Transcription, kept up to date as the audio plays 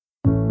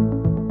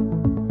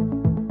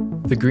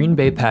The Green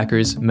Bay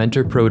Packers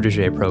Mentor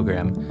Protege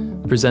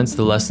program presents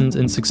the Lessons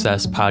in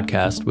Success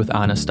podcast with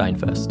Anna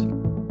Steinfest.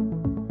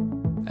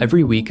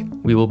 Every week,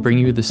 we will bring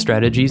you the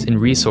strategies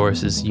and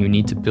resources you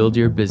need to build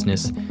your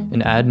business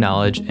and add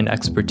knowledge and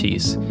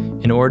expertise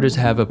in order to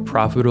have a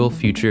profitable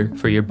future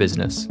for your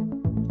business.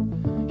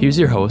 Here's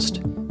your host,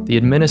 the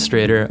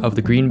administrator of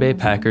the Green Bay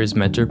Packers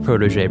Mentor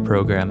Protege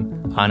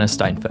program, Anna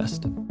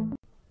Steinfest.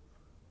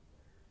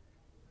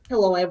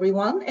 Hello,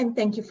 everyone, and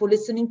thank you for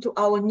listening to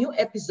our new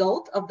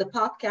episode of the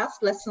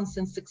podcast Lessons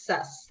in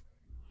Success.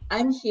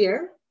 I'm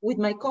here with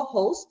my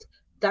co-host,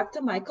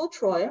 Dr. Michael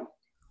Troyer,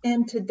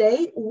 and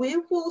today we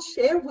will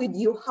share with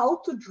you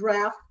how to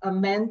draft a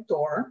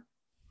mentor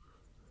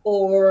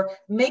or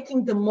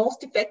making the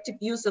most effective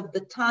use of the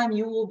time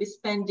you will be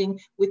spending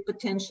with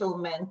potential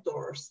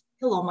mentors.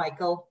 Hello,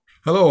 Michael.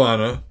 Hello,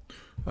 Anna.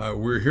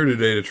 We're here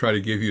today to try to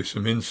give you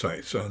some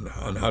insights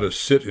on how to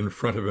sit in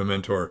front of a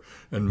mentor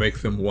and make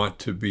them want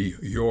to be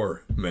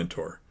your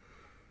mentor.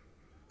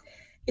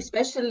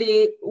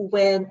 Especially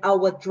when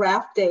our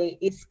draft day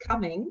is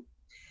coming,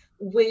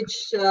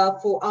 which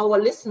for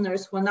our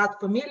listeners who are not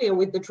familiar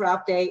with the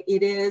draft day,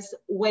 it is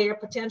where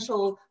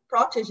potential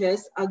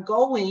proteges are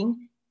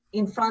going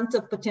in front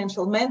of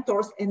potential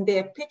mentors and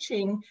they're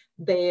pitching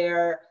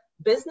their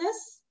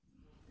business.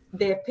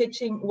 They're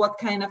pitching what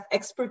kind of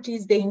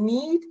expertise they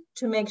need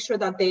to make sure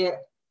that their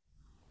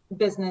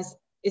business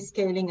is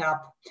scaling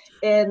up.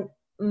 And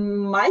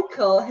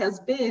Michael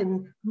has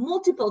been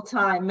multiple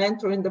time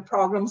mentor in the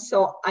program,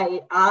 so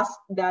I asked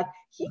that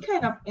he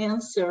kind of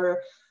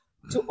answer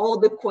to all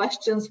the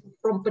questions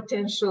from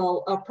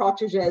potential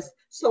proteges.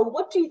 So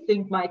what do you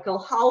think, Michael,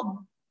 how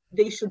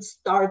they should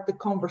start the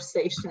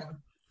conversation?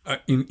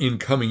 In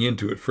coming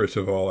into it, first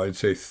of all, I'd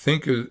say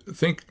think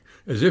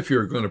as if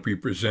you're going to be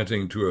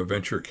presenting to a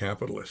venture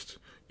capitalist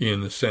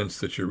in the sense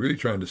that you're really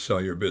trying to sell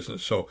your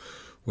business. So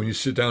when you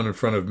sit down in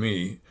front of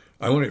me,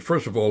 I want to,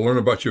 first of all, learn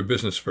about your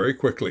business very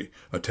quickly.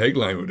 A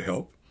tagline would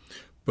help.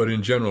 But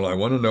in general, I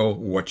want to know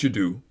what you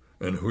do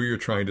and who you're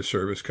trying to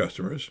serve as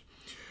customers.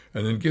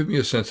 And then give me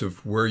a sense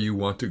of where you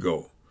want to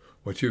go.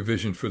 What's your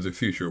vision for the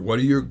future? What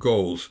are your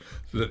goals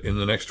that in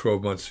the next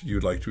 12 months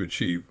you'd like to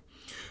achieve?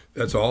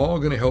 That's all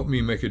going to help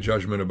me make a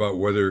judgment about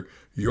whether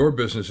your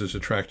business is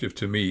attractive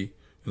to me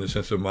in the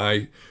sense of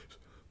my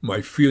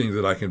feeling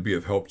that I can be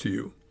of help to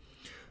you.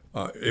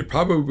 It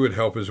probably would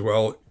help as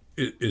well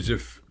is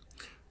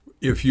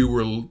if you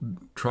were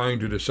trying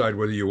to decide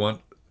whether you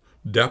want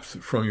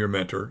depth from your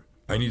mentor.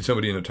 I need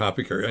somebody in a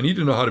topic area. I need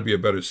to know how to be a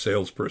better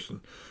salesperson.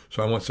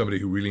 So I want somebody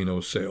who really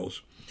knows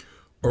sales.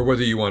 Or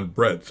whether you want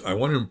breadth. I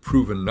want to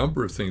improve a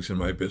number of things in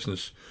my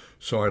business.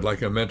 So I'd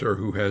like a mentor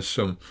who has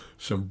some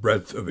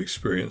breadth of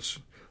experience,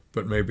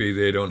 but maybe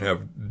they don't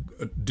have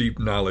a deep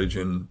knowledge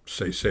in,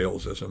 say,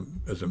 sales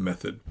as a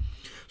method.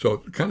 So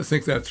kind of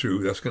think that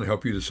through. That's going to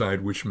help you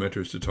decide which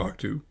mentors to talk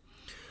to.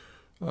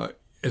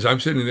 As I'm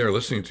sitting there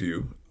listening to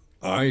you,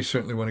 I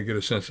certainly want to get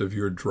a sense of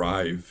your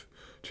drive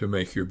to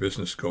make your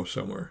business go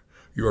somewhere,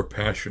 your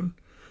passion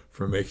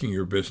for making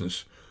your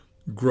business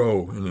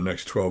grow in the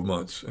next 12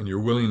 months, and your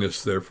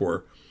willingness,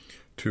 therefore,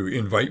 to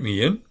invite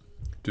me in,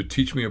 to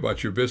teach me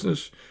about your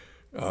business,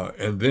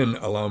 and then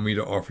allow me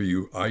to offer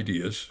you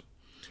ideas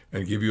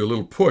and give you a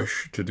little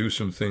push to do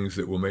some things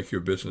that will make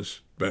your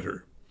business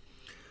better.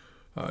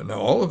 Now,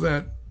 all of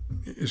that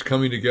is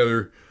coming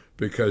together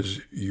because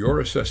you're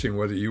assessing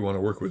whether you want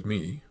to work with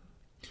me.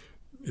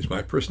 Is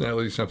my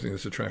personality something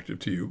that's attractive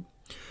to you?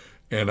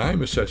 And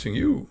I'm assessing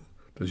you.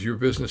 Does your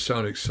business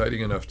sound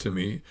exciting enough to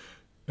me?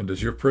 And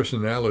does your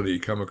personality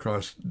come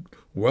across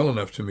well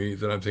enough to me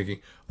that I'm thinking,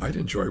 I'd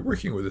enjoy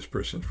working with this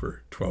person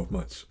for 12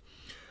 months?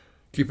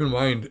 Keep in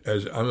mind,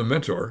 as I'm a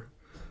mentor,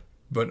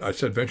 but I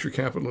said venture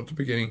capital at the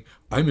beginning,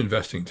 I'm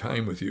investing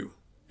time with you.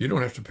 You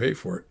don't have to pay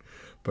for it,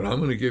 but I'm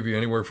going to give you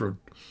anywhere from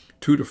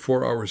 2 to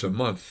 4 hours a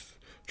month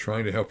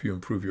trying to help you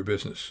improve your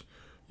business.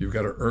 You've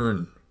got to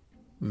earn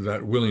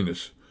that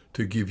willingness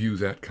to give you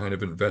that kind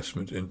of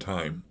investment in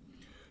time.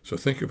 So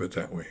think of it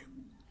that way.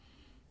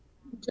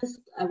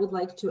 I would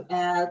like to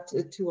add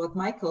to what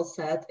Michael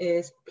said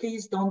is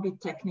please don't be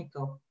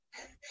technical.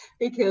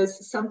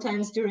 Because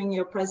sometimes during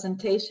your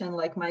presentation,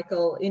 like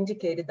Michael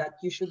indicated, that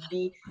you should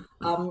be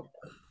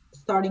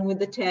starting with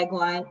the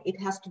tagline. It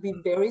has to be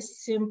very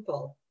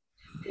simple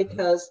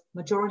because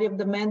majority of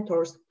the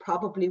mentors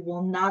probably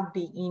will not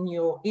be in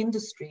your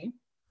industry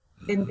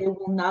and they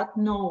will not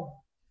know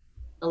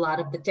a lot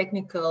of the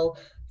technical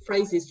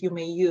phrases you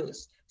may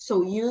use.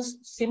 So use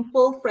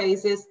simple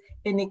phrases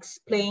and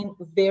explain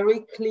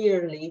very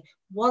clearly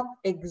what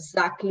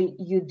exactly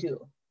you do.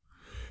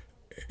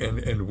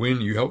 And when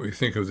you help me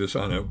think of this,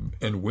 Anna,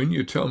 and when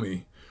you tell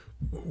me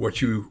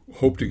what you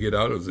hope to get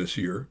out of this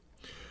year,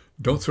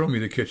 don't throw me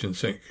the kitchen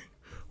sink.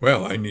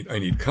 Well, I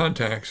need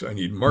contacts, I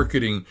need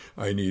marketing,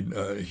 I need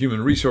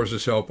human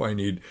resources help, I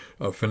need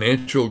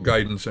financial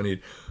guidance, I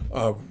need,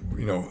 I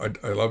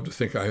love to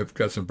think I have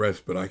got some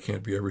breadth, but I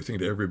can't be everything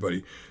to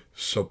everybody.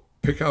 So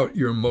pick out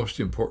your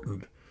most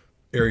important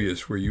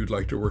areas where you'd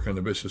like to work on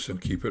the business and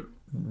keep it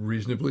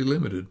reasonably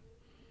limited.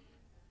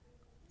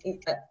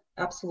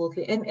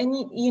 Absolutely. And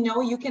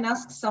you can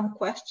ask some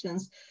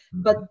questions,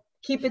 but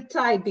keep it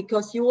tight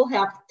because you will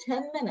have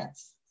 10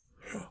 minutes.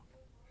 Yeah.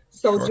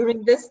 So Sure.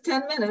 during this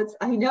 10 minutes,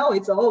 I know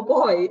it's, oh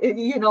boy,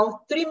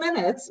 3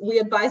 minutes, we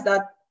advise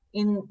that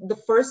in the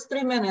first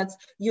 3 minutes,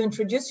 you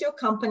introduce your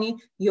company,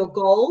 your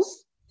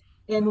goals,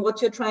 and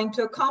what you're trying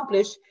to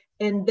accomplish.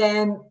 And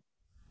then,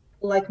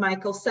 like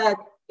Michael said,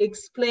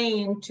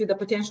 explain to the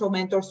potential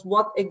mentors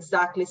what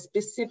exactly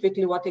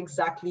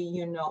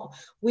you know.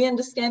 We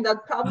understand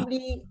that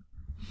probably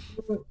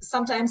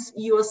sometimes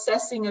your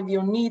assessing of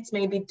your needs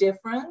may be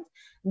different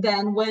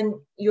than when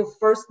you're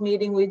first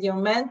meeting with your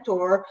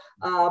mentor,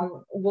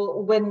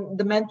 when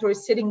the mentor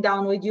is sitting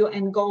down with you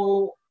and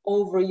go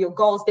over your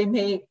goals. They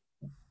may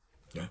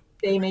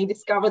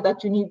discover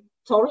that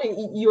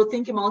you're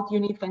thinking about you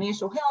need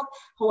financial help.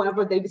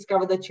 However, they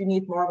discover that you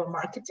need more of a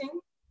marketing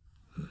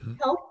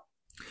help.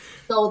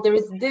 So there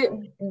is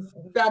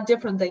that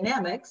different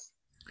dynamics.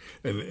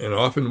 And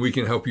often we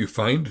can help you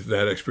find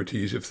that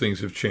expertise if things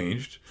have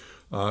changed.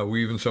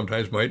 We even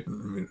sometimes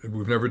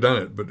we've never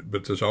done it,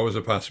 but there's always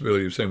a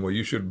possibility of saying, well,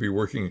 you should be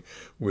working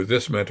with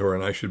this mentor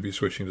and I should be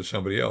switching to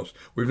somebody else.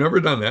 We've never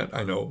done that,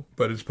 I know,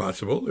 but it's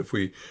possible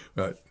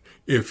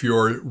if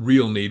your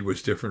real need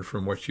was different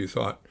from what you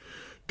thought.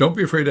 Don't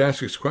be afraid to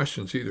ask us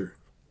questions either.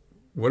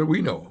 What do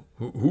we know?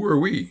 Who are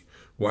we?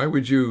 Why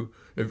would you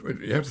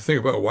have to think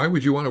about why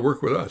would you want to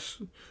work with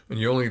us? And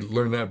you only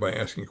learn that by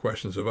asking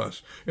questions of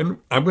us. And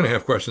I'm going to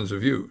have questions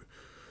of you.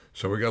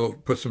 So we got to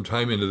put some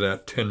time into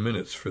that 10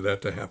 minutes for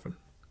that to happen.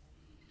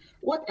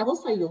 What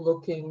else are you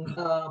looking,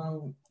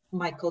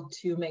 Michael,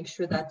 to make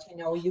sure that,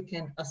 you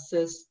can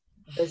assist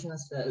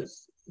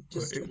businesses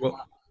to streamline?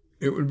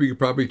 It would be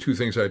probably two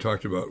things I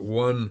talked about.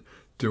 One,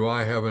 do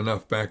I have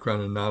enough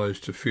background and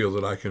knowledge to feel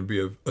that I can be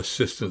of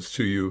assistance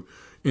to you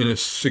in a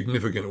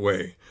significant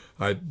way?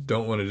 I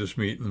don't want to just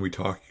meet and we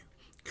talk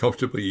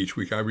comfortably each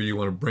week. I really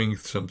want to bring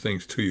some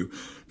things to you.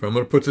 If I'm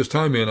going to put this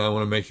time in, I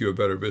want to make you a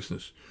better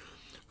business.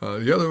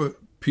 The other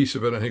piece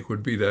of it, I think,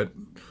 would be that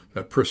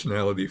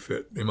personality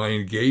fit. Am I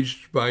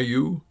engaged by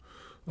you?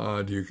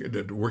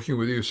 Working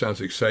with you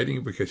sounds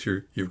exciting because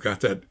you've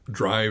got that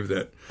drive,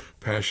 that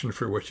passion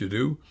for what you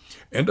do?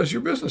 And does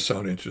your business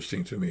sound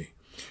interesting to me?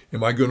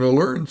 Am I going to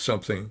learn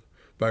something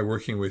by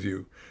working with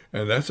you?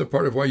 And that's a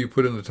part of why you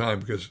put in the time,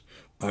 because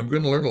I'm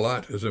going to learn a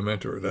lot as a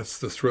mentor. That's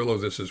the thrill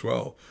of this as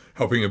well.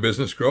 Helping a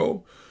business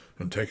grow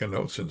and taking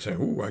notes and saying,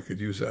 "Ooh, I could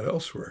use that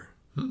elsewhere."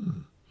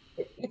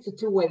 It's a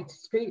two-way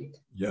street.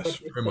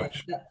 Yes, very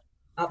much.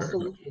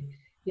 Absolutely. Very much.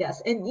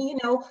 Yes. And,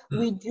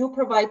 we do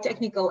provide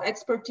technical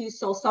expertise.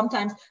 So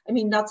sometimes,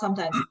 not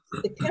sometimes,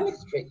 the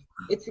chemistry,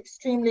 it's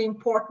extremely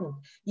important.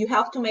 You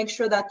have to make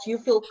sure that you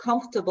feel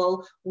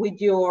comfortable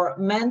with your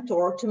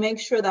mentor, to make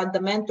sure that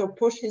the mentor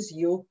pushes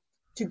you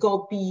to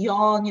go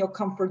beyond your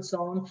comfort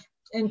zone,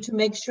 and to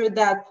make sure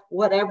that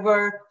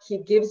whatever he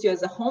gives you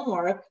as a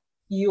homework,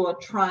 you are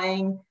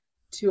trying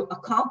to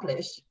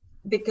accomplish,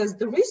 because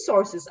the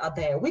resources are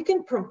there. We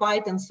can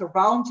provide and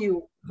surround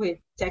you with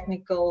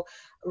technical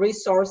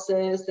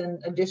resources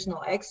and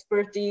additional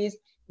expertise,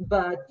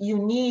 but you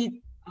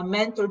need a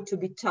mentor to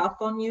be tough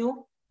on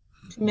you,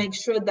 to make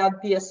sure that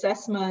the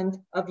assessment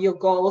of your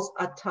goals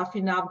are tough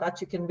enough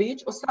that you can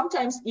reach. Or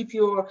sometimes if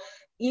you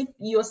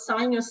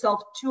assign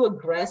yourself too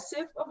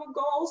aggressive of a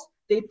goals,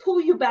 they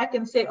pull you back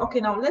and say,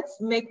 okay, now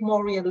let's make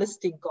more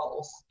realistic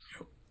goals.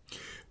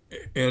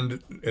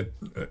 And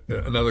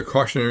another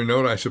cautionary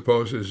note, I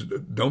suppose, is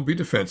don't be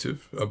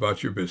defensive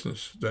about your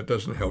business. That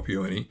doesn't help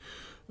you any.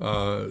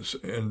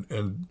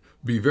 And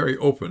be very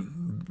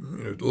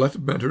open. Let the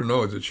mentor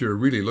know that you're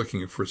really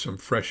looking for some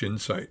fresh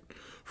insight,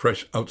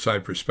 fresh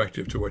outside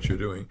perspective to what you're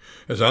doing.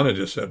 As Anna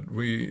just said,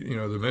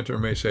 the mentor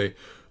may say,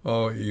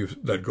 "Oh,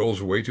 that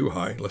goal's way too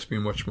high. Let's be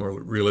much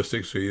more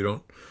realistic, so you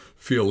don't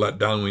feel let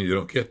down when you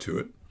don't get to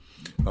it."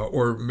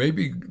 Or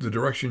maybe the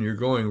direction you're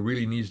going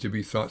really needs to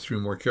be thought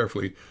through more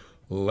carefully.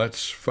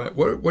 Let's find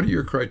what are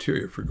your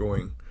criteria for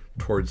going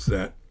towards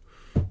that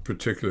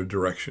particular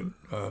direction.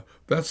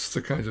 That's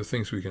the kinds of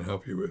things we can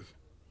help you with.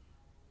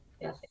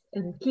 Yes,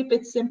 and keep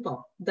it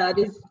simple. That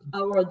is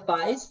our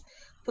advice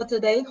for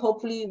today.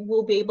 Hopefully,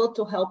 we'll be able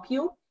to help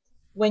you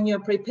when you're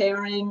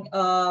preparing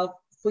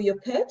for your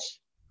pitch.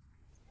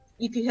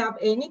 If you have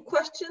any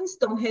questions,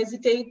 don't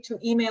hesitate to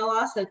email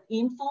us at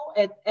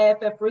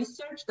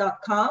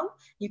info@affresearch.com.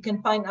 You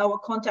can find our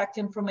contact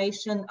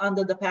information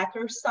under the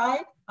Packers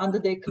side, under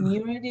the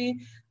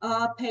community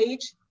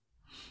page,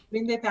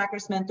 Green Bay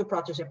Packers Mentor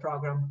Protege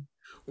Program.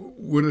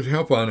 Would it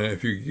help, Anna,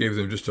 if you gave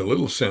them just a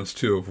little sense,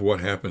 too, of what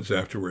happens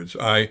afterwards?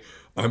 I'm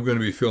going to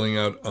be filling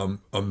out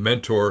a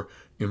mentor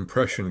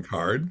impression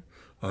card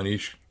on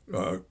each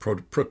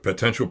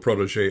potential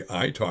protege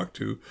I talk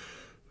to.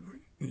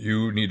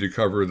 You need to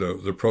cover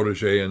the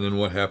protege and then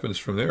what happens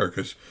from there,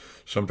 because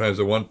sometimes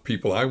the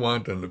people I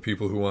want and the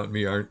people who want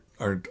me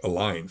aren't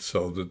aligned.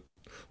 So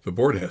the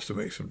board has to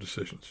make some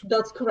decisions.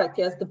 That's correct.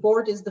 Yes, the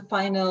board is the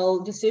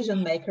final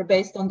decision maker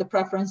based on the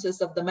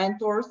preferences of the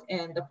mentors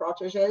and the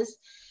proteges.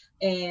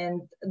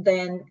 And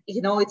then,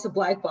 it's a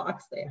black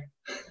box there.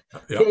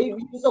 Yeah. They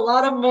use a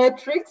lot of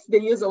metrics. They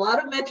use a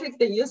lot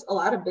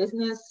of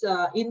business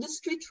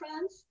industry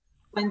trends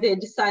when they're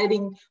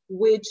deciding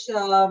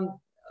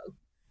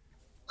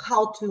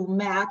how to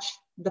match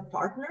the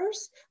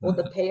partners or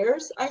the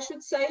pairs, I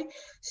should say.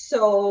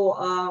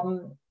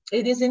 So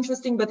it is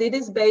interesting, but it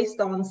is based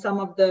on some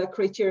of the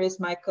criteria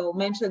Michael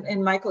mentioned.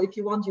 And Michael, if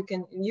you want,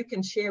 you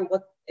can share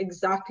what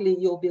exactly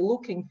you'll be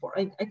looking for.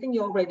 I think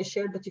you already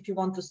shared, but if you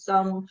want to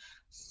sum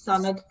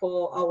it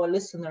for our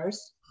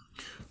listeners.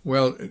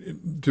 Well,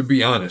 to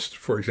be honest,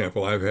 for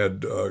example, I've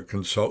had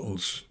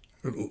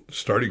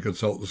starting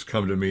consultants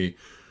come to me.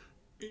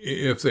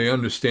 If they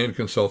understand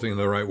consulting in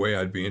the right way,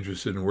 I'd be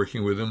interested in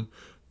working with them.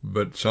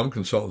 But some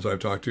consultants I've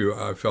talked to,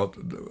 I felt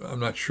I'm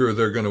not sure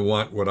they're going to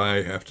want what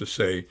I have to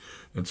say.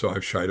 And so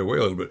I've shied away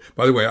a little bit.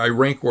 By the way, I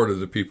rank order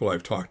the people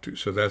I've talked to.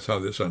 So that's how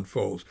this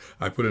unfolds.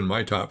 I put in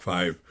my top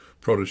 5,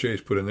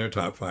 protégés put in their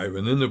top 5,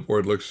 and then the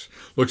board looks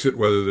at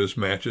whether there's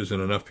matches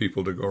and enough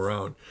people to go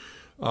around.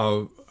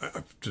 I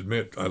have to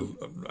admit,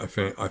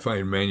 I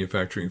find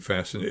manufacturing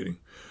fascinating.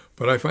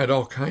 But I find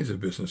all kinds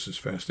of businesses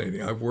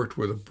fascinating. I've worked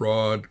with a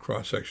broad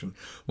cross-section.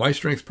 My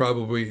strength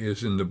probably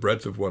is in the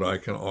breadth of what I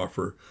can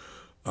offer.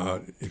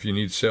 If you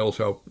need sales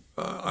help,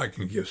 I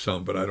can give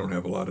some, but I don't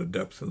have a lot of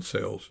depth in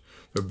sales.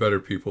 They're better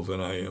people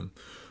than I am.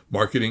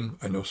 Marketing,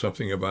 I know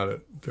something about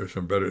it. There's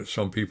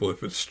some people,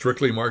 if it's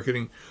strictly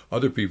marketing,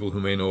 other people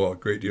who may know a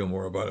great deal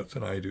more about it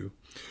than I do.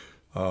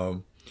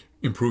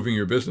 Improving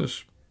your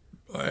business,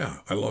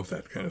 I love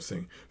that kind of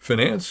thing.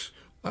 Finance,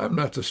 I'm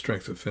not the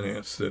strength of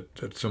finance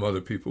that some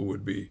other people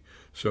would be.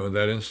 So in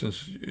that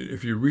instance,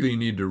 if you really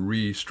need to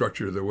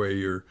restructure the way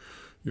you're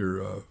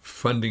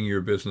funding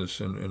your business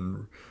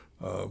and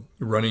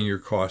running your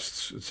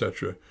costs,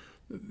 etc.,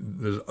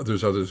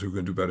 there's others who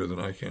can do better than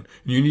I can. And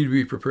you need to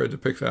be prepared to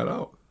pick that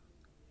out.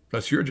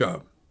 That's your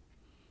job.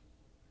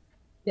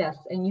 Yes,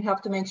 and you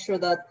have to make sure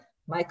that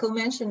Michael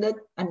mentioned it.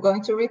 I'm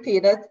going to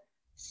repeat it.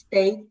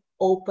 Stay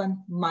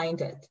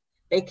open-minded.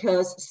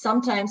 Because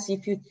sometimes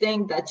if you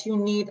think that you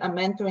need a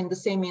mentor in the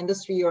same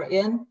industry you're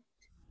in,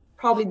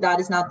 probably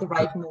that is not the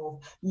right move.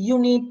 You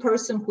need a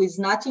person who is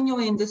not in your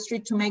industry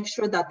to make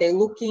sure that they're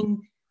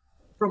looking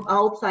from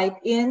outside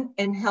in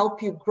and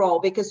help you grow,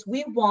 because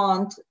we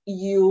want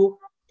you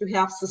to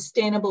have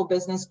sustainable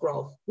business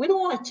growth. We don't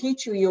want to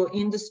teach you your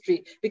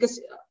industry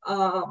because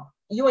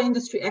you're an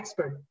industry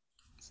expert.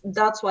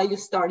 That's why you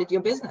started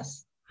your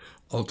business.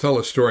 I'll tell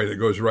a story that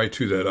goes right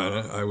to that,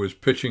 Anna. I was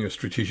pitching a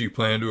strategic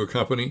plan to a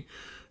company,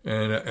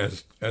 and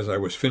as I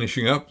was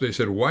finishing up, they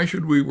said, "Why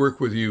should we work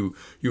with you?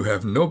 You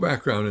have no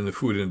background in the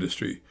food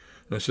industry."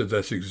 And I said,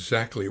 "That's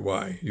exactly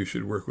why you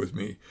should work with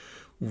me.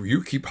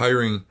 You keep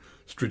hiring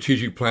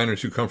strategic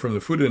planners who come from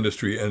the food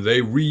industry, and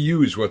they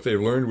reuse what they've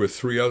learned with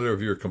 3 other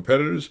of your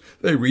competitors.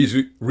 They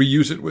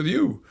reuse it with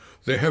you.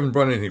 They haven't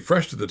brought anything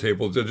fresh to the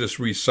table. They're just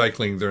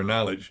recycling their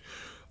knowledge.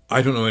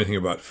 I don't know anything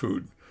about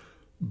food.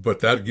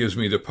 But that gives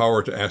me the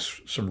power to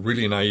ask some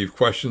really naive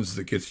questions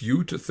that gets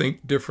you to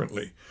think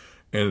differently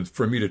and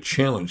for me to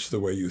challenge the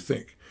way you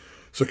think.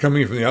 So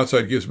coming from the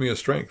outside gives me a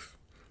strength.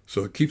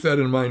 So keep that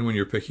in mind when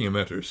you're picking a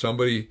mentor,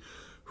 somebody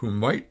who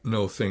might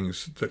know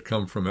things that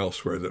come from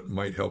elsewhere that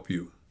might help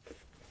you."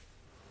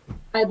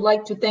 I'd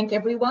like to thank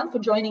everyone for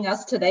joining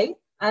us today.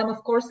 I'm,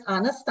 of course,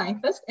 Anna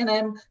Steinfest, and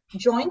I'm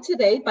joined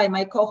today by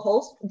my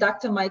co-host,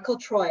 Dr. Michael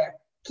Troyer.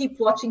 Keep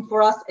watching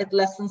for us at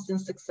Lessons in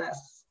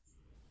Success.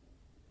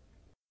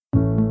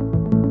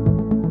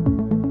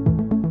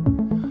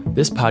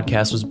 This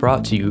podcast was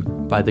brought to you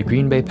by the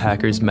Green Bay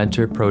Packers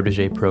Mentor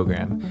Protégé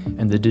Program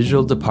and the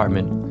Digital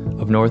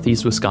Department of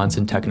Northeast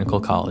Wisconsin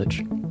Technical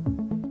College.